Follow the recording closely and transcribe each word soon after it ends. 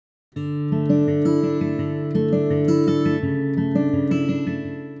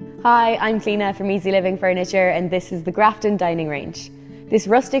Hi, I'm Cleena from Easy Living Furniture and this is the Grafton Dining Range. This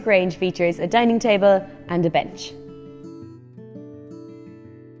rustic range features a dining table and a bench.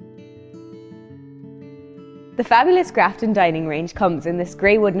 The fabulous Grafton Dining Range comes in this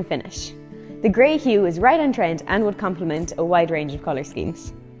grey wooden finish. The grey hue is right on trend and would complement a wide range of colour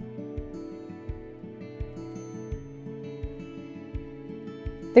schemes.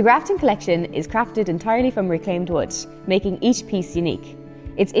 The Grafton collection is crafted entirely from reclaimed wood, making each piece unique.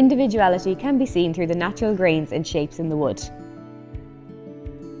 Its individuality can be seen through the natural grains and shapes in the wood.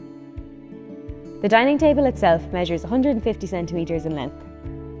 The dining table itself measures 150 centimetres in length.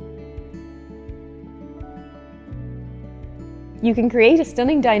 You can create a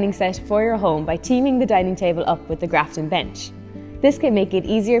stunning dining set for your home by teaming the dining table up with the Grafton Bench. This can make it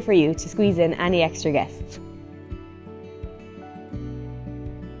easier for you to squeeze in any extra guests.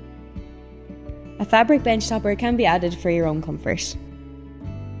 A fabric bench topper can be added for your own comfort.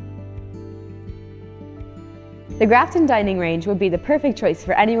 The Grafton Dining Range would be the perfect choice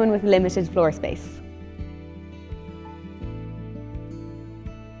for anyone with limited floor space.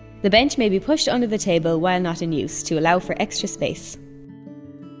 The bench may be pushed under the table while not in use to allow for extra space.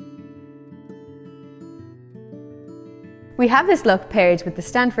 We have this look paired with the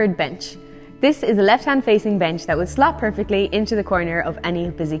Stanford Bench. This is a left-hand facing bench that would slot perfectly into the corner of any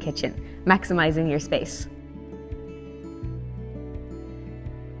busy kitchen, maximising your space.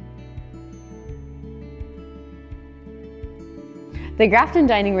 The Grafton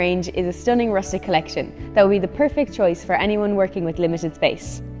Dining Range is a stunning rustic collection that will be the perfect choice for anyone working with limited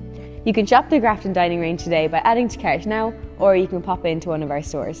space. You can shop the Grafton Dining Range today by adding to cart now, or you can pop into one of our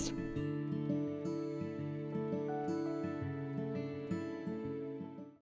stores.